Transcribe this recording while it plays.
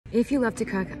If you love to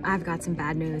cook, I've got some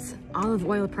bad news. Olive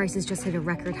oil prices just hit a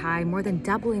record high, more than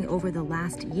doubling over the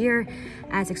last year,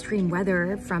 as extreme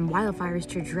weather, from wildfires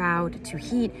to drought to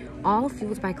heat, all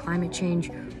fueled by climate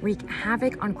change, wreak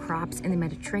havoc on crops in the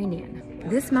Mediterranean.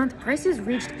 This month, prices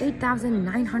reached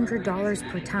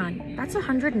 $8,900 per ton. That's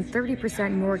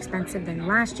 130% more expensive than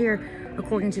last year,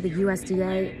 according to the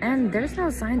USDA, and there's no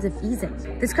signs of easing.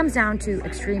 This comes down to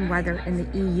extreme weather in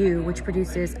the EU, which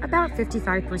produces about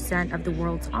 55% of the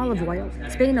world's olive oil.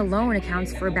 Spain alone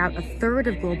accounts for about a third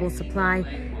of global supply,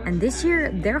 and this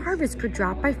year, their harvest could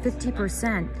drop by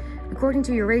 50%. According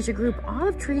to Eurasia Group,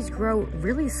 olive trees grow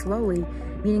really slowly,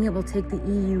 meaning it will take the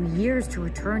EU years to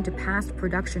return to past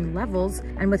production levels.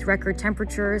 And with record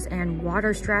temperatures and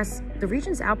water stress, the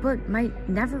region's output might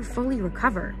never fully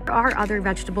recover. There are other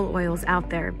vegetable oils out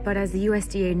there, but as the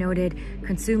USDA noted,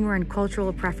 consumer and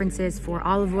cultural preferences for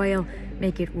olive oil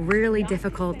make it really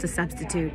difficult to substitute.